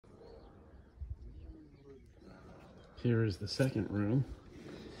Here is the second room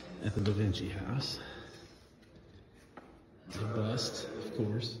at the Vinci house. A bust, of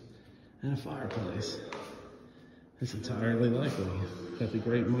course, and a fireplace. It's entirely likely that the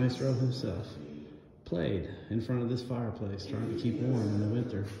great maestro himself played in front of this fireplace, trying to keep warm in the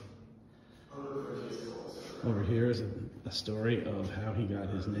winter. Over here is a story of how he got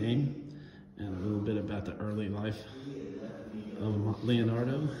his name and a little bit about the early life of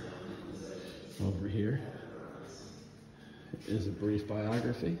Leonardo. Over here is a brief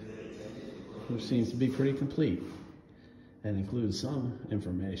biography, which seems to be pretty complete and includes some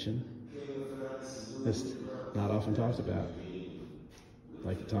information that's not often talked about,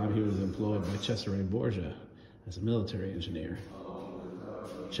 like the time he was employed by Cesare Borgia as a military engineer.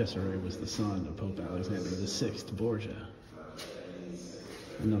 Cesare was the son of Pope Alexander VI Borgia,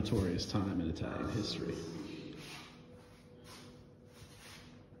 a notorious time in Italian history.